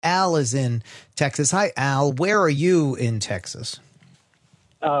Al is in Texas. Hi, Al. Where are you in Texas?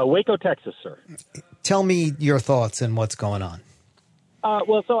 Waco, Texas, sir. Tell me your thoughts and what's going on.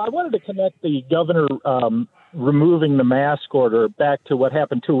 So I wanted to connect the governor removing the mask order back to what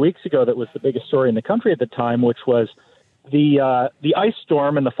happened 2 weeks ago that was the biggest story in the country at the time, which was the ice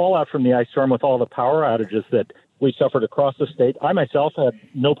storm and the fallout from the ice storm with all the power outages that we suffered across the state. I myself had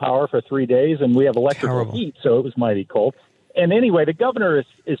no power for 3 days, and we have electrical heat, so it was mighty cold. And anyway, the governor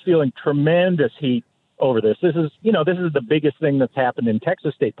is feeling tremendous heat over this. This is the biggest thing that's happened in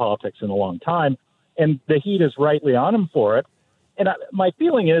Texas state politics in a long time, and the heat is rightly on him for it. And my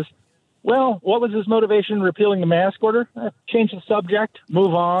feeling is, well, what was his motivation in repealing the mask order? Change the subject,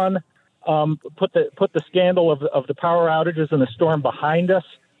 move on, put the scandal of the power outages and the storm behind us,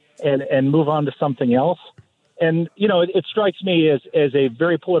 and move on to something else. And it strikes me as a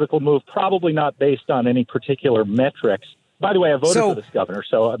very political move, probably not based on any particular metrics. By the way, I voted for this governor,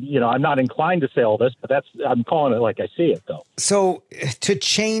 so I'm not inclined to say all this, but I'm calling it like I see it, though. So to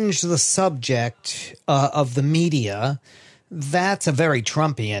change the subject of the media, that's a very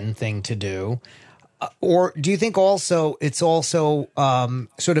Trumpian thing to do. Or do you think it's also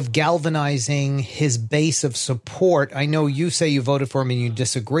sort of galvanizing his base of support? I know you say you voted for him and you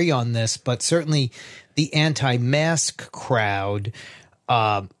disagree on this, but certainly the anti-mask crowd,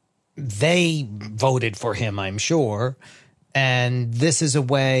 they voted for him, I'm sure. And this is a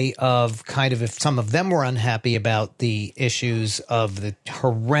way of kind of, if some of them were unhappy about the issues of the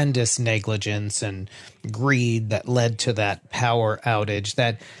horrendous negligence and greed that led to that power outage,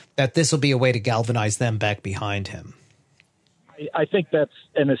 that this will be a way to galvanize them back behind him. I think that's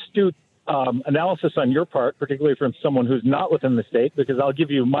an astute analysis on your part, particularly from someone who's not within the state, because I'll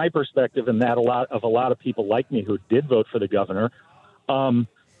give you my perspective and that a lot of people like me who did vote for the governor.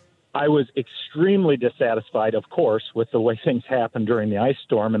 I was extremely dissatisfied, of course, with the way things happened during the ice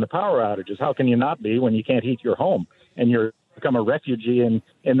storm and the power outages. How can you not be when you can't heat your home and you're become a refugee in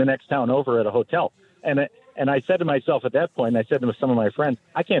the next town over at a hotel? And I said to myself at that point, I said to some of my friends,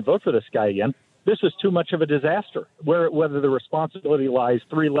 I can't vote for this guy again. This was too much of a disaster. Whether the responsibility lies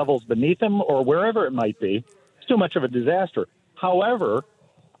 3 levels beneath him or wherever it might be, it's too much of a disaster. However,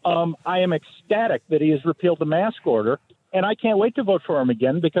 I am ecstatic that he has repealed the mask order. And I can't wait to vote for him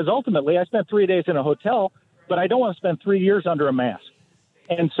again because ultimately I spent 3 days in a hotel, but I don't want to spend 3 years under a mask.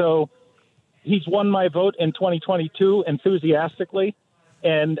 And so he's won my vote in 2022 enthusiastically.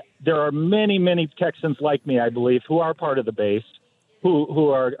 And there are many, many Texans like me, I believe, who are part of the base who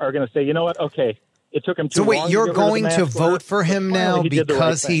are going to say, you know what? Okay, it took him too long. So wait, you're going to vote for him now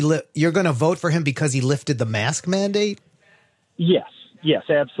because you're going to vote for him because he lifted the mask mandate? Yes,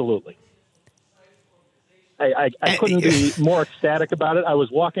 absolutely. I couldn't be more ecstatic about it. I was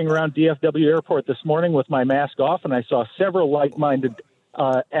walking around DFW Airport this morning with my mask off, and I saw several like-minded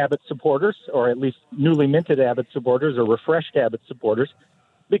Abbott supporters, or at least newly minted Abbott supporters or refreshed Abbott supporters,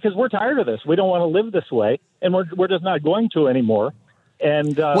 because we're tired of this. We don't want to live this way, and we're just not going to anymore.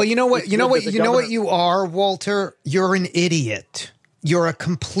 And well, you know what you are, Walter? You're an idiot. You're a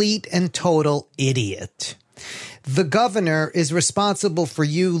complete and total idiot. The governor is responsible for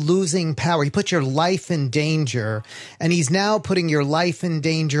you losing power. He put your life in danger, and he's now putting your life in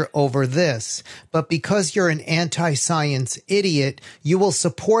danger over this. But because you're an anti-science idiot, you will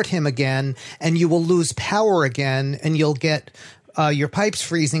support him again, and you will lose power again, and you'll get your pipes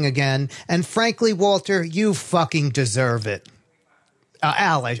freezing again. And frankly, Walter, you fucking deserve it.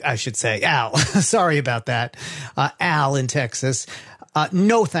 Al, I should say. Al. Sorry about that. Al in Texas.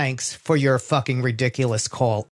 No thanks for your fucking ridiculous call.